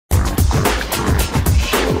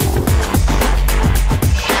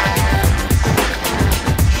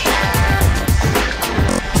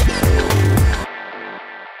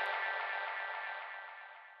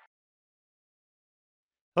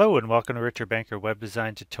Hello and welcome to Richard Banker Web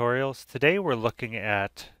Design Tutorials. Today we're looking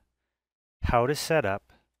at how to set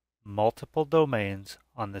up multiple domains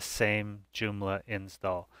on the same Joomla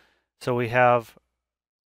install. So we have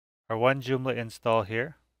our one Joomla install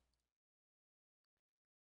here.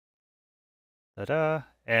 Ta-da!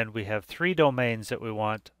 And we have three domains that we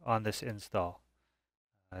want on this install.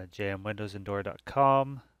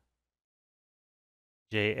 jmwindowsanddoor.com,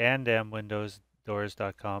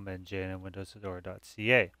 jandmwindowsdoors.com, and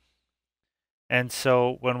jnmwindowsanddoor.ca. And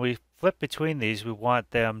so when we flip between these, we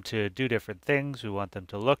want them to do different things. We want them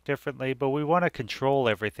to look differently, but we want to control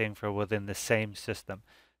everything from within the same system.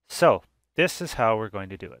 So this is how we're going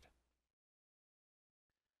to do it.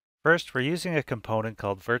 First, we're using a component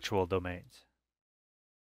called virtual domains.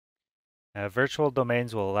 Virtual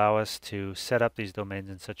domains will allow us to set up these domains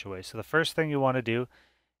in such a way. So the first thing you want to do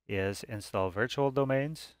is install virtual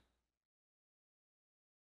domains.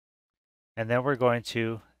 And then we're going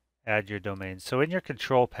to add your domains. So in your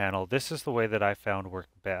control panel, this is the way that I found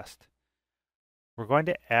worked best. We're going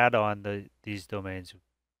to add on these domains.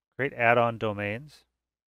 Create add-on domains.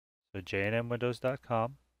 So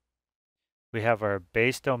jnmwindows.com. We have our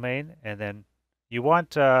base domain, and then you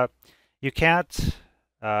want you can't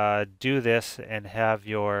do this and have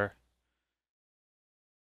your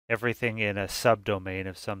everything in a subdomain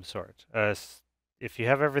of some sort. If you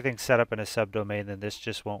have everything set up in a subdomain, then this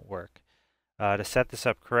just won't work. To set this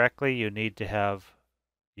up correctly, you need to have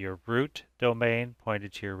your root domain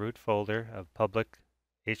pointed to your root folder of public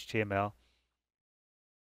HTML.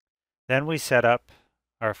 Then we set up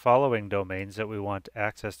our following domains that we want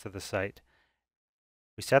access to the site.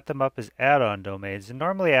 We set them up as add-on domains, and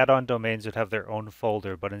normally add-on domains would have their own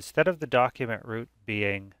folder, but instead of the document root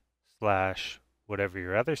being / whatever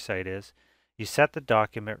your other site is, you set the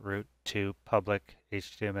document root to public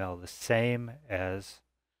HTML, the same as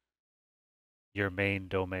your main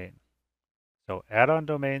domain. So add-on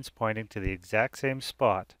domains pointing to the exact same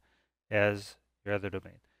spot as your other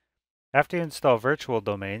domain. After you install virtual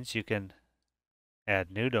domains, you can add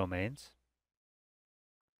new domains,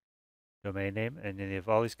 domain name, and then you have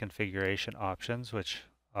all these configuration options, which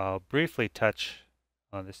I'll briefly touch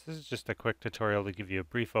on this. This is just a quick tutorial to give you a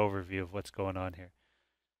brief overview of what's going on here.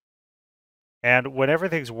 And when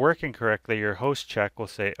everything's working correctly, your host check will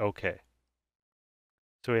say OK.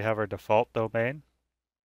 So we have our default domain.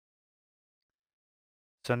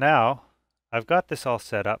 So now I've got this all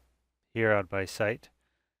set up here on my site.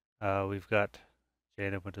 We've got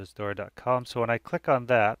jnmwindowsdoor.com. So when I click on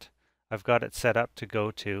that, I've got it set up to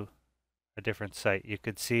go to a different site. You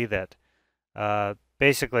can see that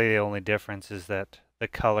basically the only difference is that the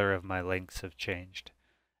color of my links have changed.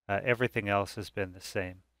 Everything else has been the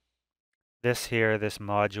same. This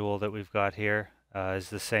module that we've got here is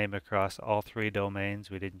the same across all three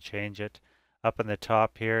domains. We didn't change it. Up in the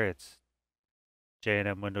top here, it's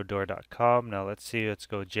jnmwindowsdoor.com. Now let's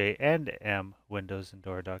go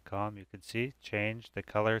jandmwindowsanddoor.com. You can see changed, the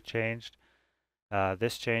color changed,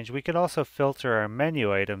 this changed. We can also filter our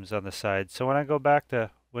menu items on the side. So when I go back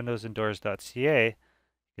to windowsanddoors.ca, you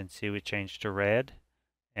can see we changed to red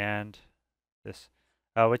and this.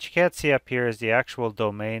 What you can't see up here is the actual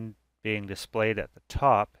domain being displayed at the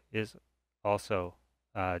top is also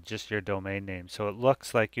just your domain name. So it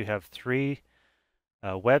looks like you have three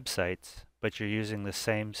websites, but you're using the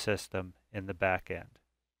same system in the back end.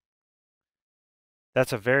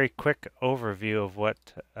 That's a very quick overview of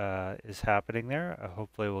what is happening there.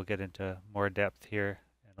 Hopefully we'll get into more depth here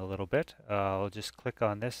in a little bit. I'll just click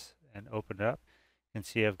on this and open it up. You can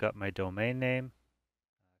see I've got my domain name,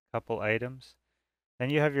 a couple items. Then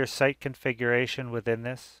you have your site configuration within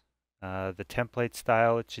this, the template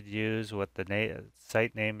style it should use, what the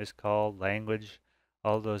site name is called, language,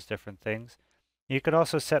 all those different things. You can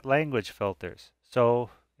also set language filters. So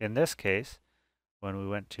in this case, when we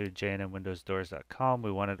went to jnmwindowsdoors.com,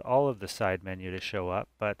 we wanted all of the side menu to show up.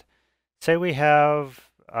 But say we have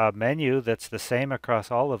a menu that's the same across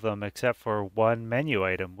all of them except for one menu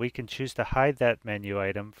item. We can choose to hide that menu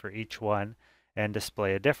item for each one and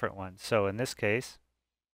display a different one. So in this case,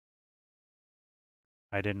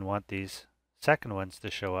 I didn't want these second ones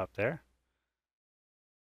to show up there.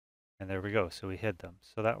 And there we go. So we hid them.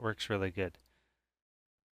 So that works really good.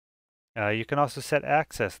 You can also set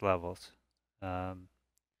access levels,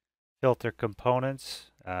 filter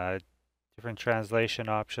components, different translation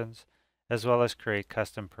options, as well as create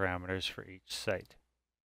custom parameters for each site.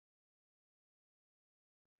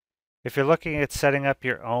 If you're looking at setting up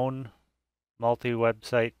your own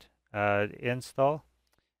multi-website install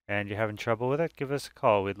and you're having trouble with it, give us a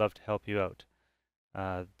call. We'd love to help you out.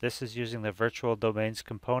 This is using the virtual domains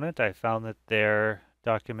component. I found that their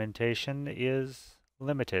documentation is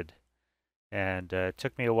limited. And it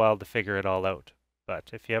took me a while to figure it all out. But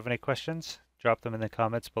if you have any questions, drop them in the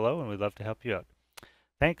comments below and we'd love to help you out.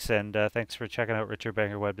 Thanks, and thanks for checking out Richard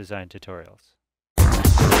Banger Web Design Tutorials.